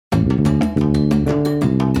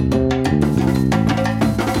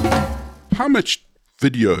how much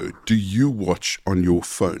video do you watch on your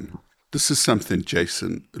phone? This is something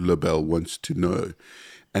Jason Lobel wants to know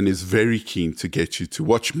and is very keen to get you to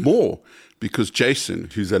watch more, because Jason,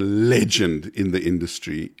 who's a legend in the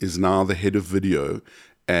industry, is now the head of video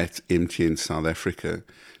at MTN South Africa.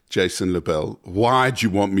 Jason Lobel, why do you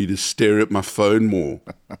want me to stare at my phone more?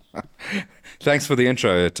 Thanks for the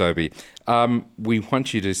intro, Toby. We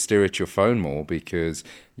want you to stare at your phone more because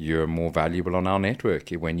you're more valuable on our network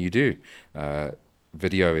when you do.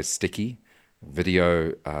 Video is sticky.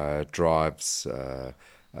 Video drives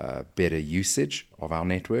better usage of our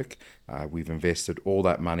network. We've invested all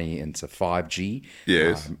that money into 5G,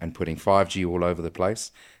 yes, and putting 5G all over the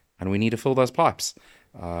place, and we need to fill those pipes.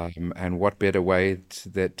 And what better way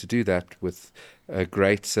to do that with a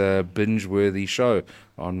great binge-worthy show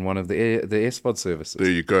on one of the SVOD services?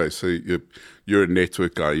 There you go. So you're a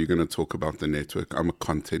network guy. You're going to talk about the network. I'm a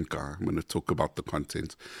content guy. I'm going to talk about the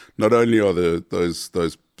content. Not only are those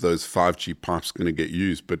 5G pipes going to get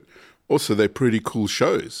used, but also they're pretty cool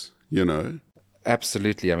shows, you know.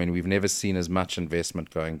 Absolutely. I mean, we've never seen as much investment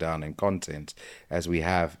going down in content as we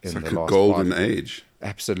have in the last golden age.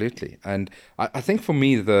 Absolutely. And I think for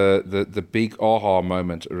me, the big aha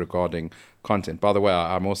moment regarding content, by the way,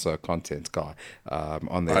 I'm also a content guy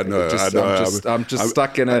on there. I know. I'm just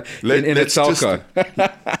stuck in a telco.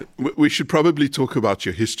 We should probably talk about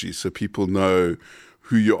your history so people know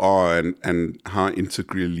who you are and how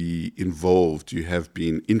integrally involved you have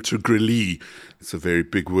been. Integrally, it's a very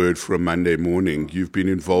big word for a Monday morning. You've been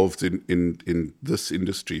involved in this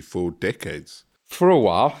industry for decades. For a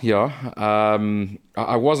while, yeah.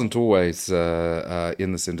 I wasn't always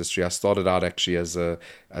in this industry. I started out actually as a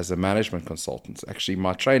management consultant. Actually,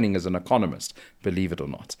 my training is an economist, believe it or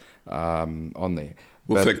not, on there.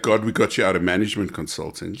 Well, thank God we got you out of management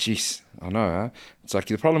consulting. Jeez, I know, huh? It's like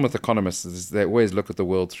the problem with economists is they always look at the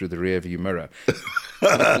world through the rearview mirror. You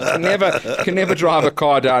can never drive a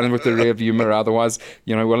car down with the rearview mirror, otherwise,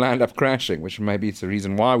 we'll end up crashing, which maybe it's the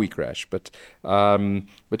reason why we crash. But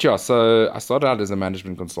yeah, so I started out as a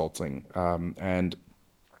management consulting, and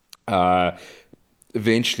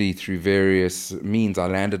eventually, through various means, I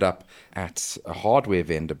landed up at a hardware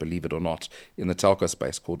vendor, believe it or not, in the telco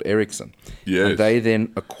space called Ericsson. Yes. And they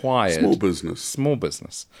then acquired... Small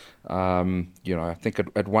business. I think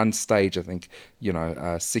at one stage,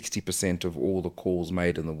 60% of all the calls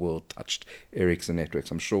made in the world touched Ericsson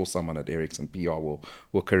networks. I'm sure someone at Ericsson PR will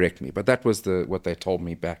correct me. But that was what they told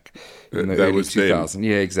me back in the early 2000s.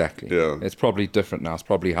 Yeah, exactly. Yeah. It's probably different now. It's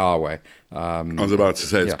probably Huawei. I was about to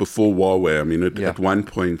say it's before Huawei. I mean, at one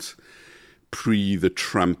point, pre the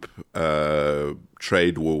Trump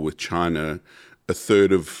trade war with China, a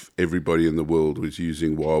third of everybody in the world was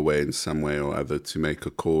using Huawei in some way or other to make a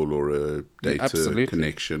call or a data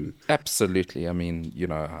connection. Absolutely. I mean,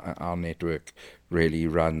 our network really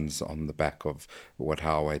runs on the back of what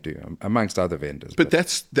Huawei do, amongst other vendors. But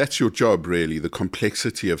that's your job, really, the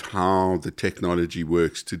complexity of how the technology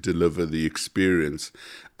works to deliver the experience.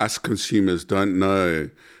 Us consumers don't know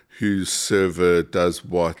whose server does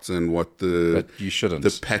what and what but you shouldn't.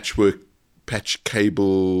 The patch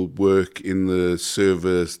cable work in the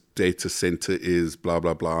server data center is, blah,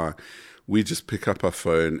 blah, blah. We just pick up our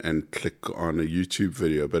phone and click on a YouTube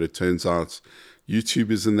video, but it turns out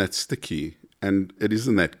YouTube isn't that sticky and it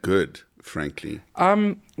isn't that good, frankly.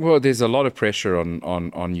 Well, there's a lot of pressure on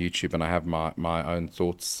YouTube, and I have my own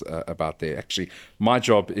thoughts about that. Actually, my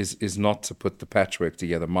job is not to put the patchwork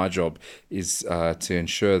together. My job is to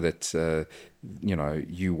ensure that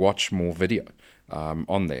you watch more video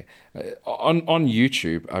on there. On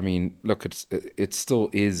YouTube, I mean, look, it still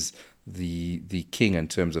is the king in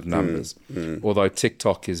terms of numbers. Although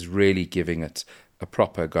TikTok is really giving it a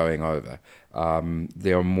proper going over.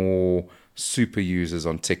 There are more super users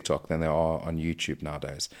on TikTok than there are on YouTube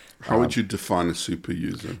nowadays. How would you define a super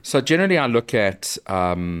user? So generally I look at,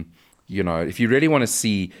 if you really want to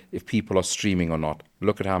see if people are streaming or not,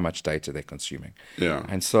 look at how much data they're consuming. Yeah.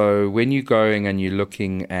 And so when you're going and you're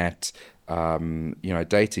looking at,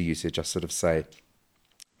 data usage, I sort of say,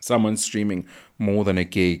 someone streaming more than a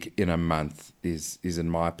gig in a month is in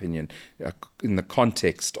my opinion, in the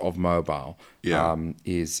context of mobile,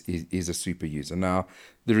 is a super user. Now,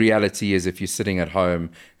 the reality is if you're sitting at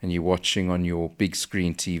home and you're watching on your big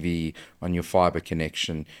screen TV on your fiber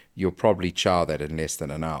connection, you'll probably chow that in less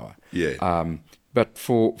than an hour. Yeah. But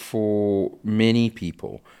for many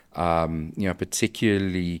people,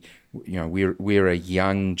 particularly, we're a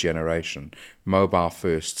young generation, mobile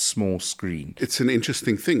first, small screen. It's an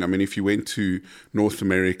interesting thing. I mean, if you went to North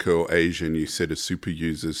America or Asia and you said a super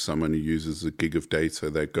user is someone who uses a gig of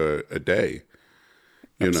data, they go a day.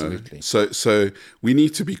 Absolutely. So we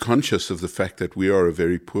need to be conscious of the fact that we are a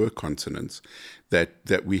very poor continent,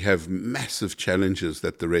 that we have massive challenges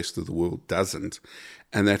that the rest of the world doesn't,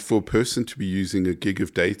 and that for a person to be using a gig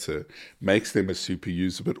of data makes them a super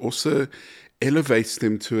user, but also elevates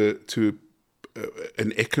them to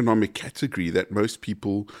an economic category that most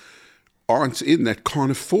people aren't in, that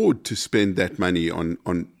can't afford to spend that money on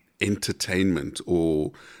entertainment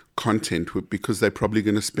or content, because they're probably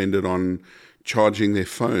going to spend it on charging their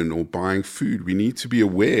phone or buying food. We need to be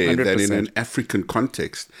aware 100%. that in an African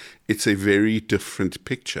context, it's a very different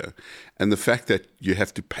picture. And the fact that you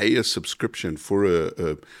have to pay a subscription for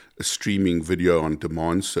a streaming video on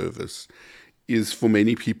demand service is for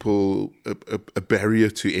many people a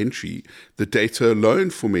barrier to entry. The data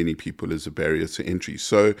alone for many people is a barrier to entry.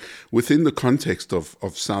 So within the context of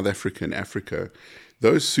South Africa and Africa,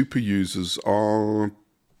 those super users are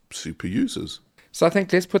super users. So I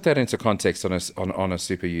think let's put that into context on a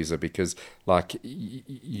super user, because like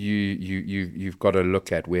you've got to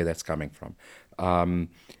look at where that's coming from.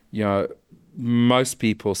 Most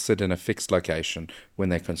people sit in a fixed location when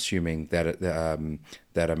they're consuming that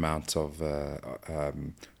amount of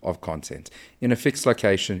content. In a fixed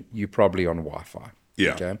location, you're probably on Wi-Fi.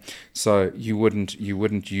 Yeah. Okay. So you wouldn't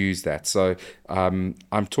use that. So I'm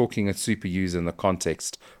talking a super user in the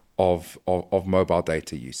context of mobile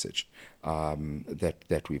data usage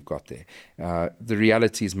that we've got there. The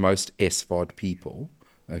reality is most SVOD people,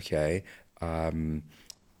 okay, are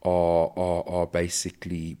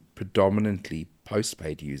basically predominantly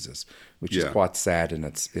postpaid users, which is quite sad in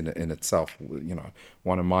itself.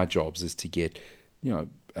 One of my jobs is to get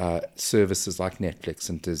services like Netflix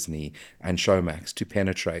and Disney and Showmax to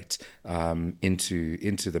penetrate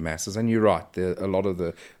into the masses. And you're right, a lot of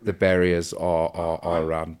the barriers are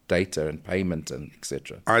around data and payment and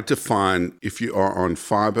etc. I define if you are on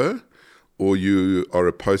fiber or you are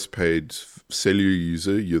a postpaid cellular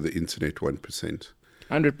user, you're the internet 1%.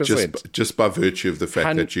 100%. Just by virtue of the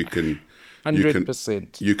fact that you can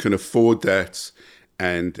 100%. You can afford that,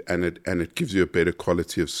 and it gives you a better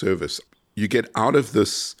quality of service. You get out of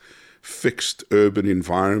this fixed urban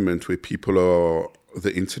environment where people are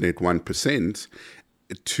the internet 1%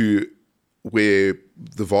 to where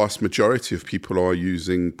the vast majority of people are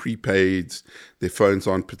using prepaids. Their phones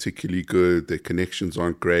aren't particularly good. Their connections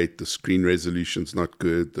aren't great. The screen resolution's not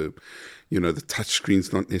good. The touch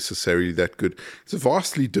screen's not necessarily that good. It's a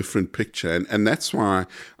vastly different picture. And that's why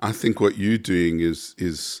I think what you're doing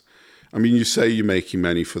is, I mean, you say you're making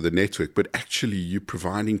money for the network, but actually you're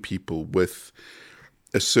providing people with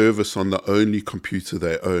a service on the only computer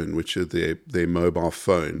they own, which is their mobile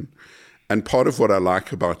phone. And part of what I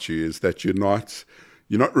like about you is that you're not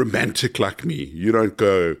romantic like me. You don't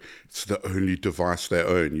go, it's the only device they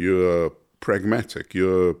own. You're pragmatic.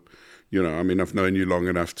 I've known you long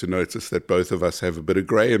enough to notice that both of us have a bit of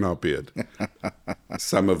gray in our beard.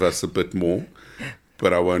 Some of us a bit more,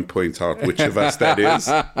 but I won't point out which of us that is.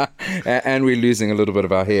 And we're losing a little bit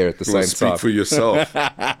of our hair at the same time. Speak for yourself.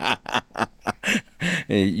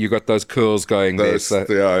 You got those curls going there. So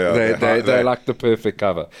they're like the perfect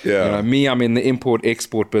cover. Yeah. Me, I'm in the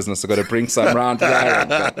import-export business. I've got to bring some round here.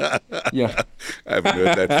 Yeah. I haven't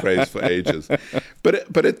heard that phrase for ages.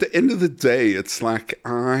 But at the end of the day, it's like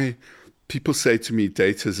people say to me,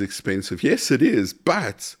 data is expensive. Yes, it is,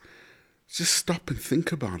 but just stop and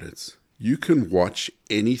think about it. You can watch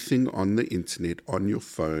anything on the internet on your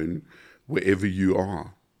phone wherever you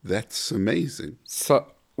are. That's amazing. So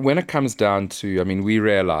when it comes down to, we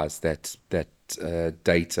realize that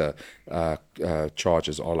data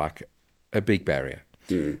charges are like a big barrier.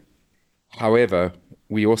 Mm. However,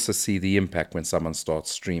 we also see the impact when someone starts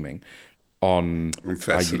streaming on. I'm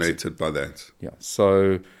fascinated by that. Yeah.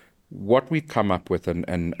 So what we've come up with,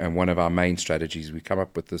 and one of our main strategies, we come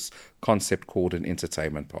up with this concept called an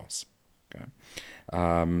entertainment pass. Okay.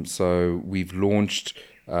 So we've launched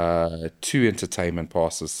 2 entertainment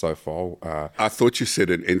passes so far. I thought you said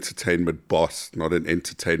an entertainment boss, not an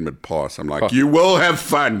entertainment pass. I'm like, you will have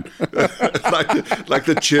fun. like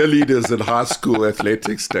the cheerleaders at high school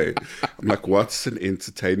athletics day. I'm like, what's an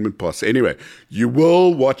entertainment pass? Anyway, you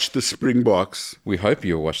will watch the Springboks. We hope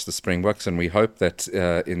you'll watch the Springboks, and we hope that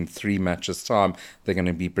in 3 matches' time, they're going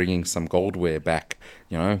to be bringing some goldware back.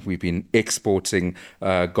 We've been exporting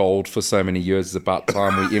gold for so many years. It's about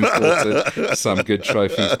time we imported some good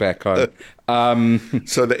trophies back home.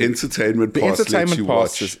 So the entertainment pass lets you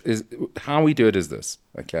watch. Is how we do it is this,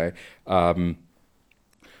 okay?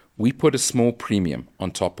 We put a small premium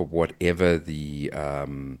on top of whatever the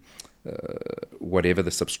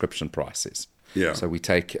subscription price is. Yeah. So we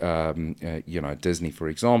take, Disney, for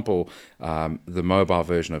example, the mobile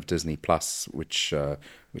version of Disney Plus, which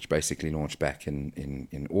basically launched back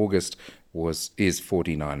in August, is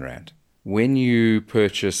 49 Rand. When you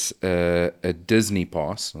purchase a Disney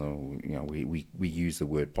pass, we use the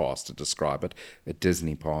word pass to describe it, a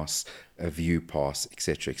Disney pass, a View pass,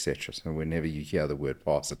 etc., etc. So whenever you hear the word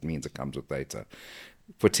pass, it means it comes with data.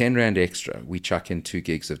 For 10 Rand extra, we chuck in 2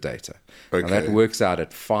 gigs of data. Okay. Now that works out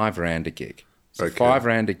at 5 Rand a gig. So Okay. 5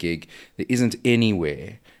 Rand a gig, there isn't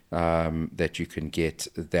anywhere that you can get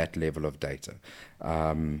that level of data.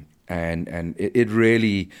 And it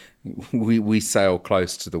really, we sail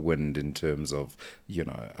close to the wind in terms of,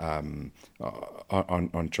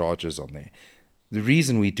 on charges on there. The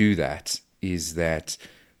reason we do that is that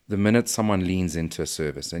the minute someone leans into a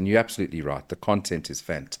service, and you're absolutely right, the content is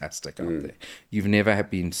fantastic out there. You've never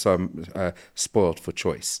been so spoiled for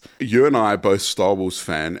choice. You and I are both Star Wars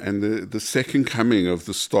fan, and the second coming of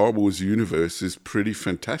the Star Wars universe is pretty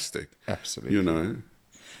fantastic. Absolutely.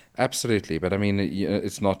 Absolutely, but I mean,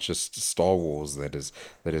 it's not just Star Wars that is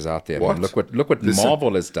out there. What? I mean, look what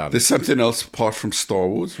Marvel has done. There's something else apart from Star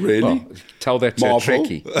Wars, really? Well, tell that to Marvel? a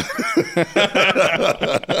Trekkie.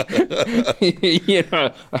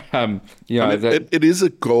 It is a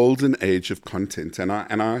golden age of content, and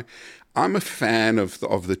I'm a fan of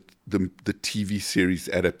the TV series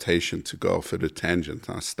adaptation, to go off at a tangent.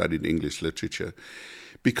 I studied English literature,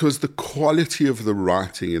 because the quality of the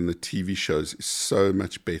writing in the TV shows is so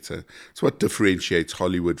much better. It's what differentiates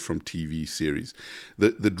Hollywood from TV series.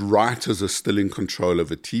 The writers are still in control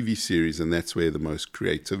of a TV series, and that's where the most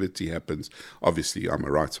creativity happens. Obviously, I'm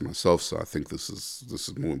a writer myself, so I think this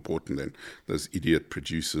is more important than those idiot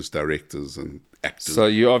producers, directors, and actors. So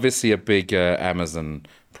you're obviously a big Amazon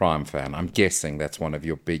Prime fan. I'm guessing that's one of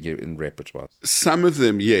your big in repertoire. Some of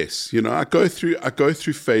them, yes. I go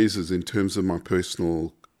through phases in terms of my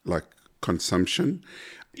personal consumption.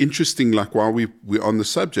 Interesting, while we're on the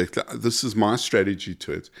subject, this is my strategy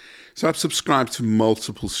to it. So I've subscribed to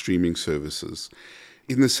multiple streaming services.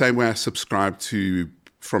 In the same way I subscribe to,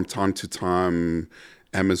 from time to time,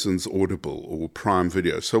 Amazon's Audible or Prime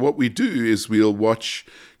Video. So what we do is we'll watch,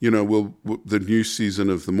 the new season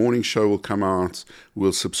of The Morning Show will come out.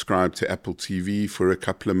 We'll subscribe to Apple TV for a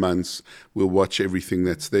couple of months. We'll watch everything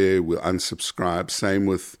that's there. We'll unsubscribe. Same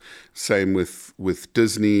with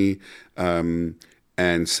Disney,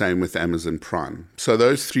 and same with Amazon Prime. So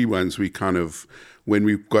those 3 ones, we kind of, when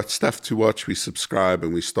we've got stuff to watch, we subscribe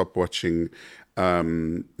and we stop watching.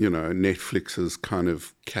 Netflix has kind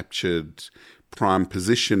of captured prime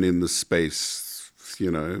position in the space.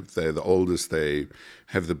 They're the oldest, they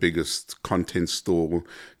have the biggest content store,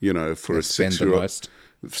 for a 6-year-old.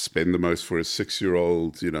 Spend the most for a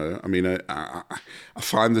 6-year-old. I mean, I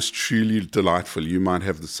find this truly delightful. You might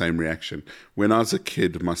have the same reaction. When I was a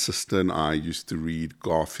kid, my sister and I used to read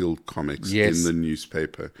Garfield comics in the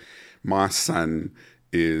newspaper. My son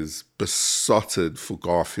is besotted for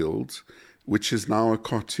Garfield, which is now a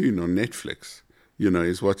cartoon on Netflix.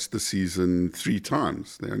 He's watched the season 3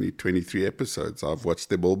 times. There are only 23 episodes. I've watched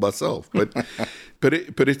them all myself. But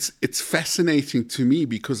it's fascinating to me,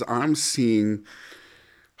 because I'm seeing,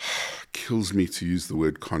 kills me to use the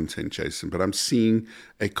word content, Jason, but I'm seeing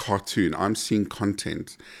a cartoon. I'm seeing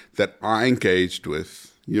content that I engaged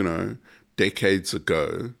with, decades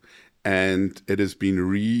ago, and it has been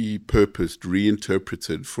repurposed,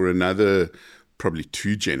 reinterpreted for another probably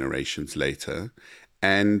 2 generations later.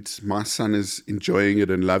 And my son is enjoying it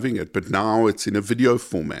and loving it. But now it's in a video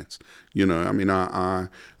format. I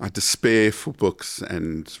despair for books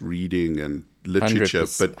and reading and literature,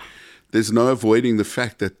 100%. But there's no avoiding the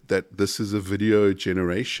fact that this is a video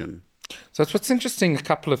generation. So it's what's interesting, a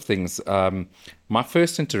couple of things. My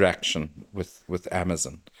first interaction with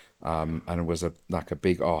Amazon, and it was a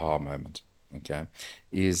big aha moment, okay,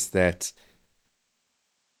 is that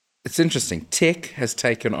it's interesting. Tech has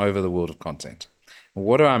taken over the world of content.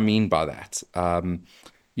 What do I mean by that?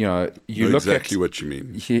 You look exactly what you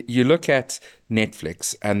mean. You look at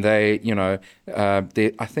Netflix, and they,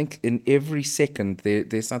 I think in every second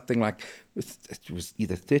there's something like, it was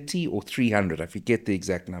either 30 or 300. I forget the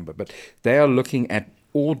exact number, but they are looking at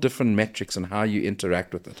all different metrics and how you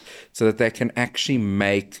interact with it, so that they can actually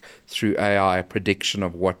make, through AI, a prediction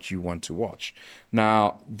of what you want to watch.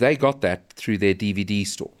 Now, they got that through their DVD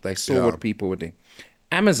store. They saw what people were doing.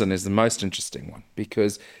 Amazon is the most interesting one,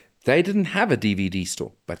 because they didn't have a DVD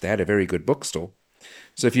store, but they had a very good bookstore.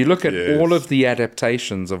 So if you look at Yes. all of the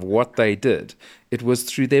adaptations of what they did, it was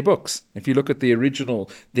through their books. If you look at the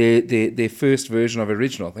original, their first version of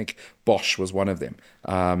original, I think Bosch was one of them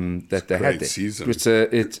that they had there. Season.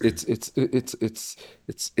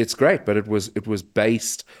 It's great, but it was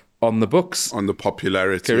based on the books. On the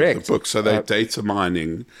popularity Correct. of the book. So they're data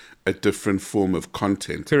mining a different form of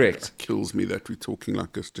content. Correct. It kills me that we're talking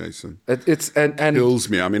like this, Jason. And Kills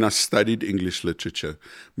me. I mean, I studied English literature.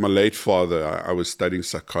 My late father, I was studying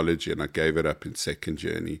psychology and I gave it up in second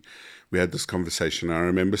year. And we had this conversation. I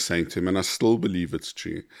remember saying to him, and I still believe it's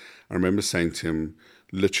true, I remember saying to him,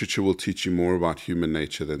 literature will teach you more about human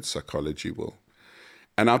nature than psychology will.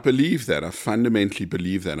 And I believe that. I fundamentally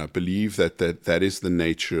believe that. I believe that is the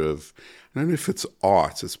nature of, I don't know if it's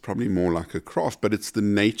art, it's probably more like a craft, but it's the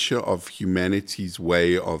nature of humanity's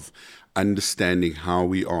way of understanding how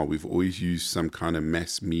we are. We've always used some kind of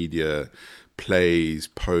mass media, plays,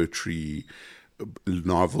 poetry,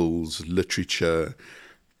 novels, literature.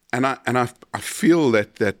 And I feel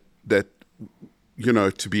that you know,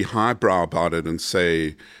 to be highbrow about it and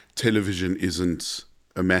say television isn't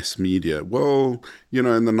a mass media. Well, you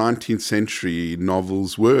know, in the 19th century,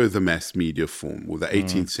 novels were the mass media form, or the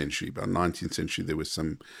 18th century. By 19th century, there were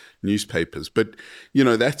some newspapers. But, you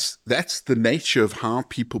know, that's the nature of how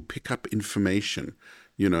people pick up information.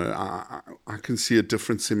 You know, I can see a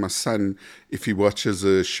difference in my son if he watches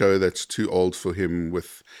a show that's too old for him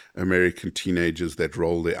with American teenagers that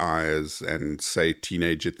roll their eyes and say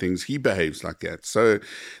teenager things. He behaves like that. So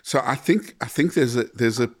I think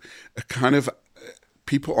there's a kind of,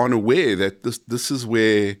 people aren't aware that this is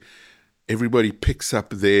where everybody picks up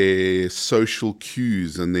their social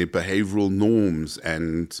cues and their behavioral norms,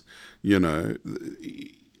 and you know,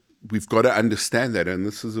 we've got to understand that. And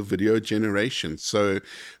this is a video generation, so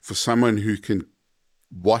for someone who can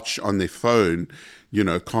watch on their phone, you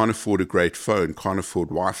know, can't afford a great phone, can't afford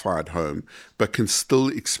Wi-Fi at home, but can still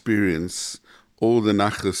experience all the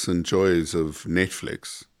nachas and joys of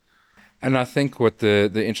Netflix. And I think what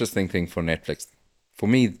the interesting thing for Netflix, for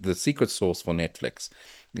me, the secret sauce for Netflix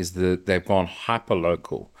is that they've gone hyper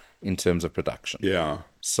local in terms of production. Yeah.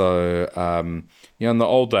 So, you know, in the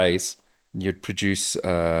old days, you'd produce, you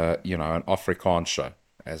know, an Afrikaans show,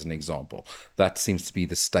 as an example. That seems to be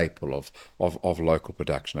the staple of local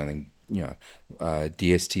production. I think, you know,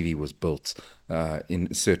 DSTV was built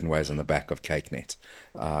in certain ways on the back of CakeNet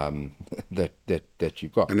that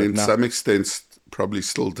you've got. And in some extent, probably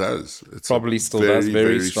still does. It's probably still does.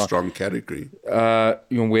 Very strong category. You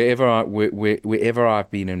know, wherever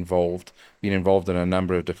I've been involved in a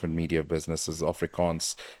number of different media businesses,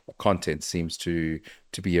 Afrikaans content seems to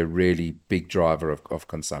be a really big driver of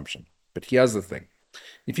consumption. But here's the thing: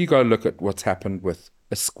 if you go look at what's happened with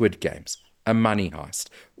a Squid Games, a Money Heist,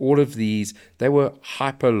 all of these, they were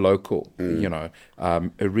hyper local. You know,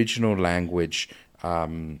 original language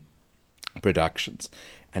productions.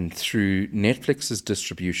 And through Netflix's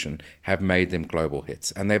distribution have made them global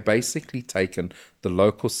hits. And they've basically taken the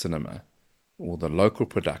local cinema or the local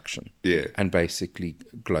production and basically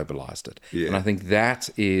globalized it. Yeah. And I think that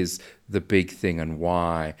is the big thing, and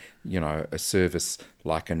why, you know, a service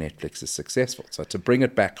like a Netflix is successful. So to bring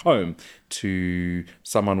it back home to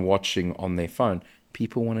someone watching on their phone,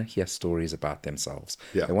 people want to hear stories about themselves.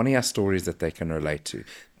 Yeah. They want to hear stories that they can relate to.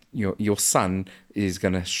 Your son is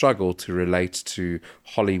going to struggle to relate to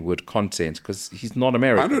Hollywood content because he's not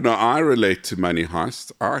American. I don't know. I relate to Money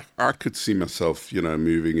Heist. I could see myself, you know,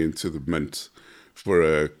 moving into the Mint for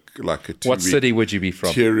a 2-week. What city would you be from?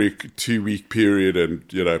 2-week period, and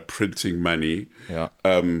you know, printing money. Yeah.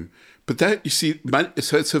 But that, you see,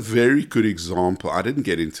 so it's a very good example. I didn't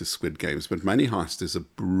get into Squid Games, but Money Heist is a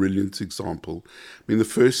brilliant example. I mean, the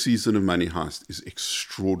first season of Money Heist is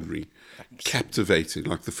extraordinary, captivating,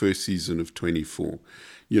 like the first season of 24.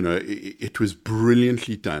 You know, it was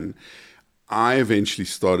brilliantly done. I eventually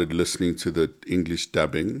started listening to the English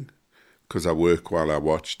dubbing because I work while I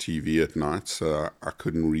watch TV at night, so I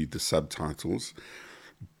couldn't read the subtitles.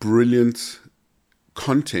 Brilliant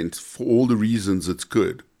content for all the reasons it's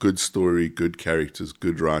good. Good story, good characters,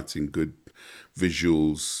 good writing, good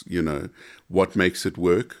visuals. You know, what makes it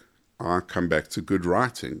work? I come back to good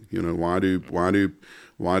writing. You know,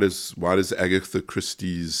 why does Agatha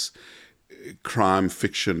Christie's crime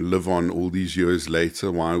fiction live on all these years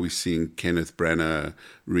later? Why are we seeing Kenneth Branagh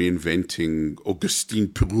reinventing Augustine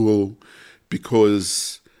Perrault?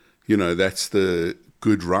 Because, you know, that's the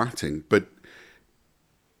good writing. But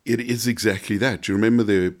it is exactly that. Do you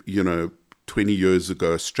remember 20 years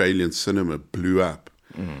ago, Australian cinema blew up?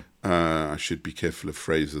 I should be careful of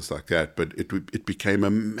phrases like that, but it became a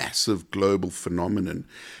massive global phenomenon.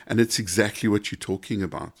 And it's exactly what you're talking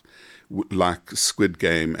about. like Squid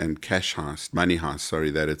Game and Money Heist,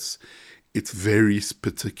 sorry, that it's very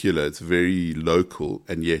particular, it's very local,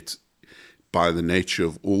 and yet by the nature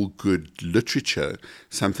of all good literature,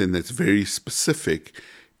 something that's very specific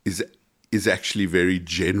is actually very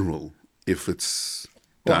general if it's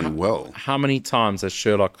done well. How many times has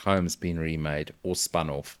Sherlock Holmes been remade or spun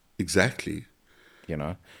off? Exactly. You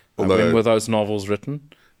know, Although, when were those novels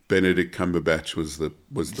written? Benedict Cumberbatch was the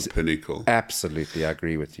pinnacle. Absolutely, I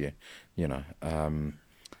agree with you. You know,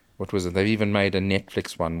 what was it? They've even made a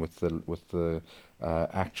Netflix one with the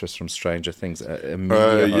actress from Stranger Things,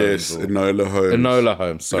 Emilia yes, Holmes, Enola Holmes. Enola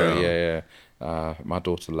Holmes. Sorry, yeah. My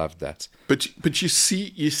daughter loved that. But you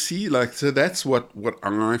see, like, so that's what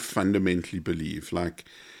I fundamentally believe. Like,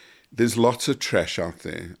 there's lots of trash out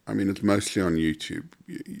there. I mean, it's mostly on YouTube.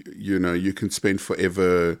 You know, you can spend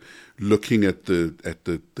forever looking at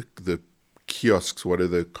the kiosks. What are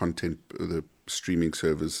the streaming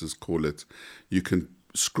services call it? You can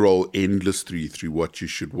scroll endlessly through what you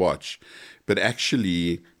should watch. But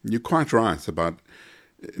actually, you're quite right about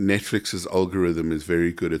Netflix's algorithm is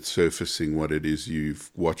very good at surfacing what it is you've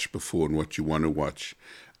watched before and what you want to watch.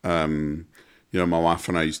 You know, my wife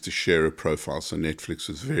and I used to share a profile, so Netflix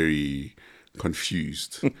was very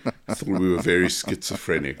confused. I thought we were very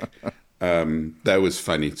schizophrenic. That was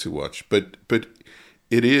funny to watch. But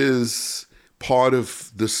it is part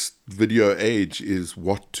of this video age is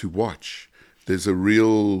what to watch. There's a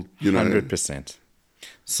real, 100%.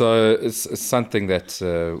 So it's something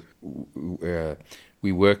that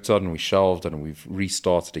we worked on and we shelved and we've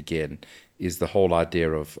restarted again, is the whole idea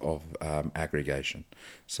of aggregation.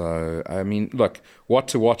 So, I mean, look, what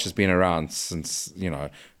to watch has been around since,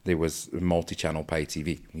 there was multi-channel pay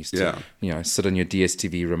TV. You used to, sit on your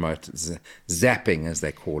DSTV remote, zapping, as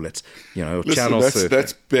they call it, channel surfing.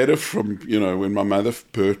 That's better from, when my mother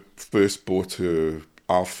first bought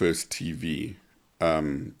our first TV,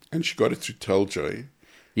 and she got it through Teljoy.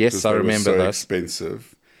 Yes, I remember those.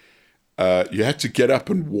 Expensive. You had to get up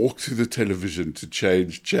and walk to the television to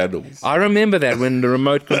change channels. I remember that when the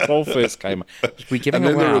remote control first came out. We're giving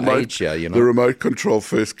away our age here, The remote control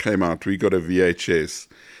first came out. We got a VHS.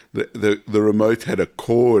 The remote had a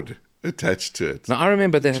cord attached to it. Now, I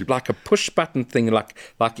remember they had like a push button thing, like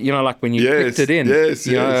when you clicked it in. Yes.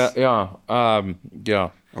 Yeah.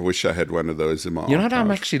 I wish I had one of those in my You know what I'm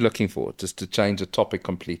actually looking for, just to change the topic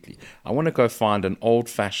completely? I want to go find an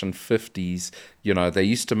old-fashioned 50s, they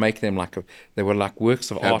used to make them they were like works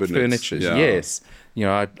of art furniture. Yeah. Yes.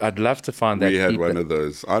 I'd love to find that. We had one of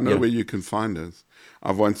those. I know where you can find it.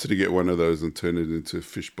 I've wanted to get one of those and turn it into a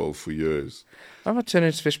fishbowl for years. I'm going to turn it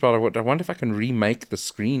into a fishbowl. I wonder if I can remake the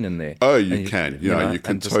screen in there. Oh, you can. You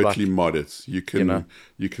can totally mod it. You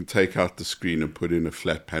can take out the screen and put in a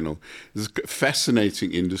flat panel. There's a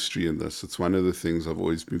fascinating industry in this. It's one of the things I've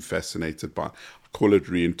always been fascinated by. I call it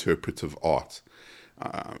reinterpretive art.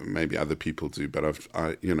 Maybe other people do, but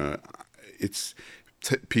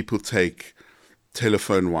people take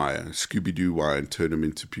telephone wire, Scooby-Doo wire, and turn them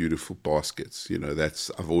into beautiful baskets.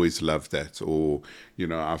 I've always loved that. Or,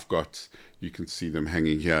 I've got, you can see them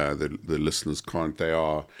hanging here. The listeners can't. They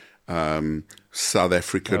are South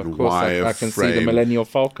African wire frame. I can see the Millennium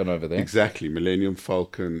Falcon over there. Exactly, Millennium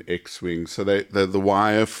Falcon, X-Wing. So they're the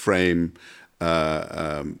wire frame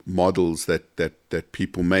models that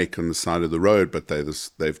people make on the side of the road, but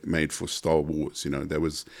they've made for Star Wars. There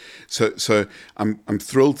was so I'm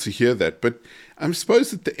thrilled to hear that. But I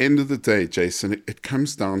suppose at the end of the day, Jason, it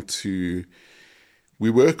comes down to we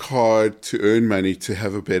work hard to earn money to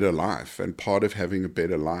have a better life, and part of having a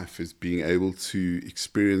better life is being able to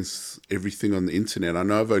experience everything on the internet. I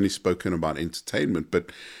know I've only spoken about entertainment,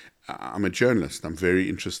 but I'm a journalist. I'm very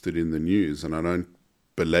interested in the news, and I don't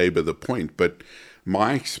belabor the point, but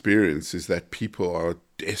my experience is that people are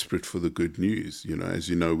desperate for the good news. As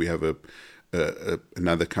you know, we have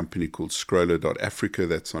another company called Scroller.Africa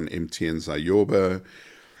that's on MTN Zayoba.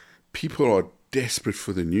 People are desperate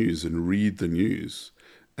for the news and read the news.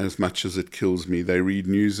 And as much as it kills me, they read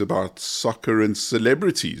news about soccer and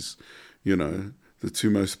celebrities, the two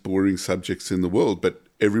most boring subjects in the world, but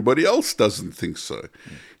everybody else doesn't think so.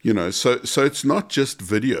 So it's not just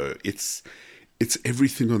video, it's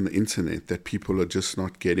everything on the internet that people are just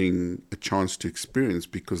not getting a chance to experience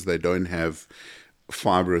because they don't have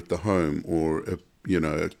fiber at the home or a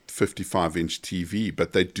 55-inch TV,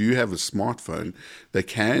 but they do have a smartphone. They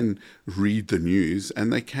can read the news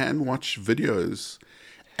and they can watch videos.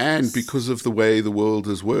 And because of the way the world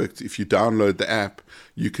has worked, if you download the app,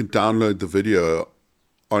 you can download the video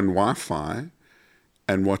on Wi-Fi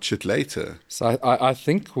and watch it later. So I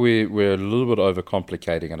think we're a little bit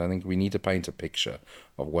overcomplicating it. I think we need to paint a picture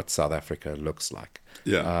of what South Africa looks like.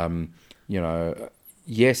 Yeah.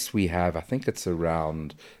 Yes, we have, I think it's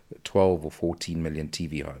around 12 or 14 million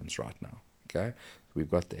TV homes right now. Okay, we've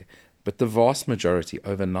got there. But the vast majority,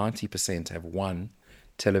 over 90%, have one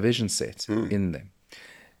television set in them.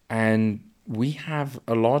 And we have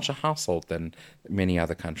a larger household than many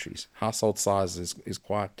other countries. Household size is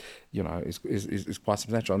quite, is quite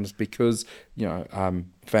substantial. And it's because,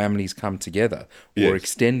 families come together, or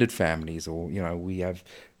extended families, or, we have,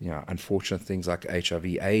 unfortunate things like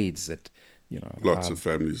HIV/AIDS that, lots of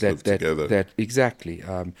families live together. That exactly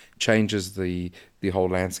changes the whole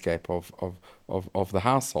landscape of the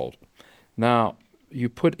household. Now, you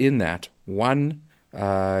put in that one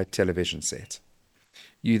television set.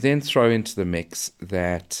 You then throw into the mix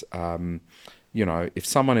that, if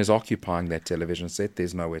someone is occupying that television set,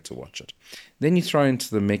 there's nowhere to watch it. Then you throw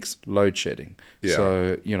into the mix load shedding. Yeah.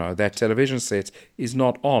 So, that television set is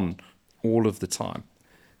not on all of the time.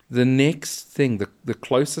 The next thing, the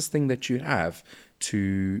closest thing that you have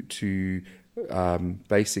to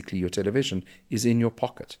basically your television is in your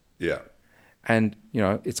pocket. Yeah. And,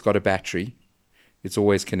 it's got a battery. It's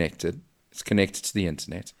always connected. It's connected to the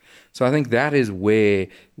internet. So I think that is where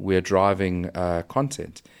we're driving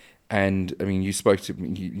content. And, I mean, you spoke to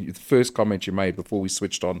me, the first comment you made before we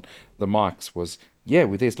switched on the mics was,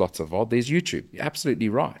 there's lots of VOD. There's YouTube. You're absolutely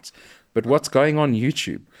right. But what's going on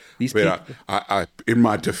YouTube? These people... I, in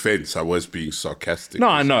my defense, I was being sarcastic. No,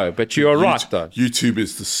 I know, but you're right, though. YouTube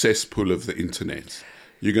is the cesspool of the internet.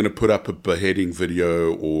 You're going to put up a beheading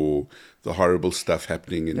video or the horrible stuff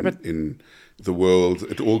happening in the world.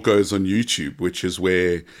 It all goes on YouTube, which is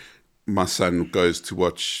where my son goes to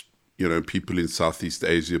watch, people in Southeast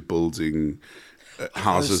Asia building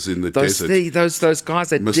houses in the desert. Those guys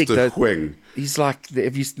that dig. Mr. Huang. He's like,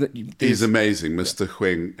 he's amazing, Mr.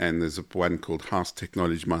 Huang. And there's one called House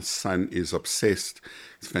Technology. My son is obsessed.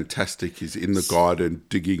 It's fantastic. He's in the garden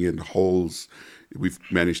digging in holes. We've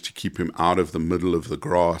managed to keep him out of the middle of the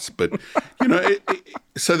grass. But,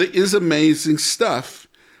 so there is amazing stuff,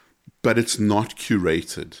 but it's not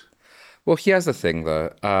curated. Well, here's the thing,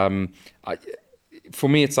 though. For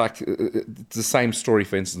me, it's like the same story,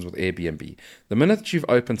 for instance, with Airbnb. The minute that you've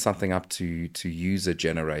opened something up to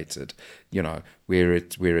user-generated, where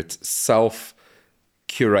it's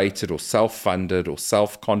self-curated or self-funded or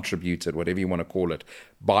self-contributed, whatever you want to call it,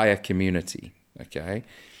 by a community, okay?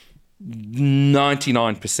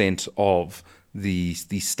 99% of the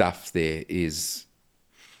stuff there is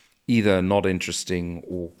either not interesting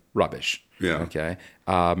or rubbish. Yeah. Okay.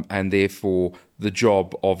 And therefore, the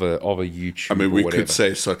job of a YouTube. I mean, we could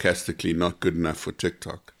say sarcastically, not good enough for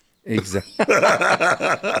TikTok. Exactly.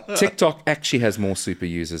 TikTok actually has more super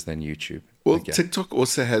users than YouTube. Well, TikTok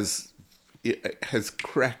also has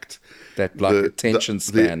cracked that attention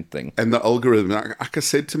span thing. And the algorithm. Like I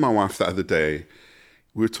said to my wife the other day,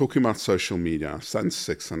 we were talking about social media. Our son's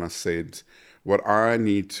 6, and I said, what I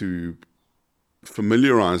need to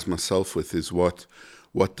familiarize myself with is what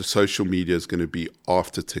the social media is going to be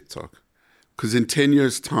after TikTok. Because in 10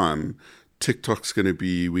 years' time, TikTok's we're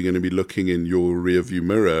going to be looking in your rearview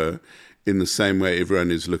mirror in the same way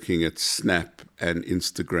everyone is looking at Snap and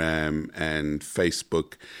Instagram and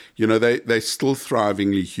Facebook. They're still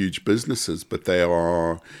thrivingly huge businesses, but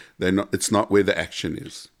they're not. It's not where the action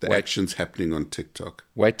is. The action's happening on TikTok.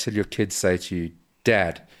 Wait till your kids say to you,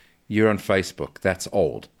 "Dad, you're on Facebook. That's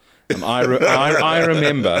old." And I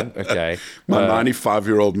remember, okay. My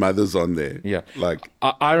 95-year-old mother's on there. Yeah.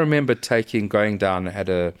 I remember going down,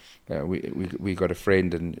 we got a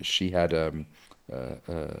friend, and she had a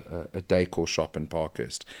decor shop in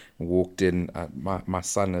Parkhurst. Walked in, my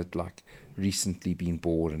son had recently been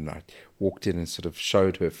bored, and I walked in and sort of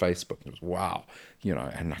showed her Facebook. It was wow,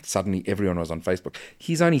 and suddenly everyone was on Facebook.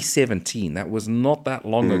 He's only 17. That was not that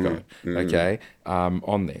long ago, okay,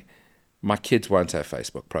 on there. My kids won't have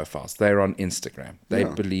Facebook profiles. They're on Instagram. They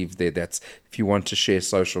believe that's if you want to share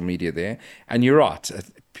social media there. And you're right.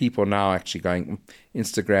 People now actually going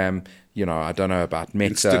Instagram. I don't know about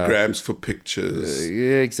Meta. Instagram's for pictures.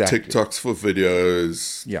 Exactly. TikTok's for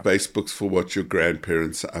videos. Yeah. Facebook's for what your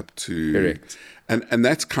grandparents are up to. Correct. And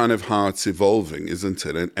that's kind of how it's evolving, isn't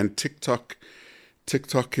it? And TikTok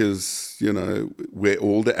is, where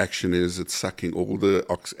all the action is. It's sucking all the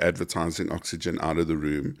advertising oxygen out of the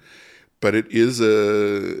room. But it is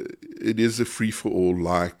a free for all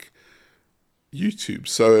like YouTube.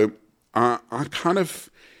 So I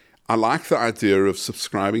I like the idea of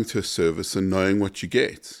subscribing to a service and knowing what you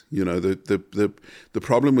get. You know, the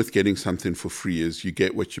problem with getting something for free is you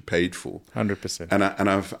get what you paid for. 100%. And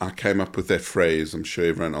I came up with that phrase. I'm sure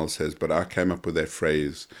everyone else has, but I came up with that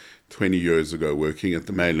phrase 20 years ago, working at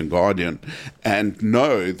the Mail and Guardian, and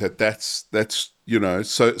know that that's you know.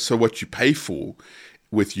 So what you pay for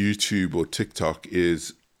with YouTube or TikTok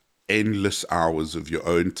is endless hours of your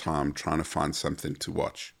own time trying to find something to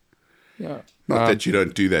watch. Yeah. Not that you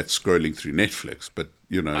don't do that scrolling through Netflix, but,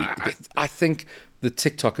 you know. I think the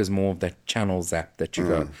TikTok is more of that channels app that you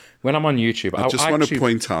go. When I'm on YouTube, I just want to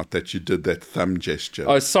point out that you did that thumb gesture.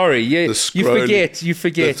 Oh, sorry. Yeah, you forget.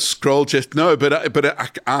 The scroll gesture. No,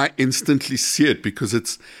 but I instantly see it because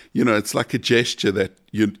it's, you know, it's like a gesture that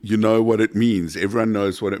you know what it means. Everyone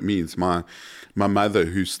knows what it means. My mother,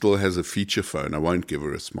 who still has a feature phone, I won't give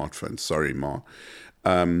her a smartphone. Sorry, Ma.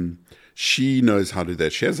 She knows how to do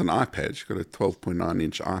that. She has an iPad. She's got a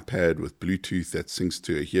 12.9-inch iPad with Bluetooth that syncs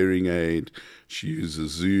to a hearing aid. She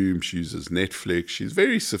uses Zoom. She uses Netflix. She's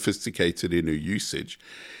very sophisticated in her usage.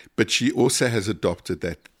 But she also has adopted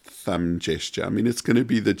that thumb gesture. I mean, it's going to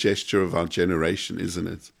be the gesture of our generation, isn't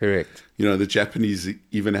it? Correct. You know, the Japanese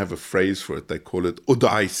even have a phrase for it. They call it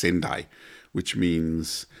odai sendai, which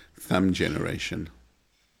means thumb generation.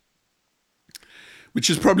 Which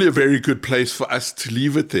is probably a very good place for us to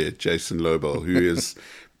leave it there, Jason Lobel, who has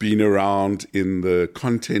been around in the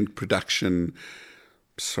content production,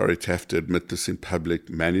 sorry to have to admit this in public,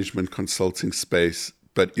 management consulting space,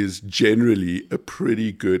 but is generally a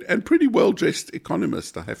pretty good and pretty well-dressed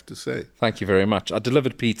economist, I have to say. Thank you very much. I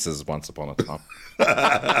delivered pizzas once upon a time.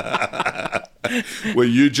 Well,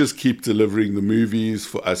 you just keep delivering the movies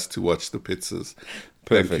for us to watch the pizzas.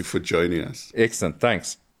 Perfect. Thank you for joining us. Excellent.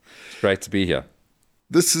 Thanks. It's great to be here.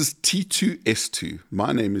 This is T2S2.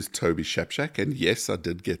 My name is Toby Shapshak, and yes, I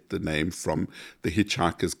did get the name from The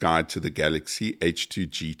Hitchhiker's Guide to the Galaxy,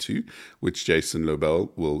 H2G2, which Jason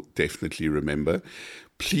Lobel will definitely remember.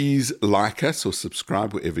 Please like us or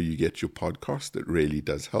subscribe wherever you get your podcast. It really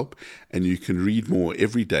does help. And you can read more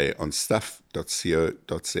every day on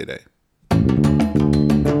stuff.co.za.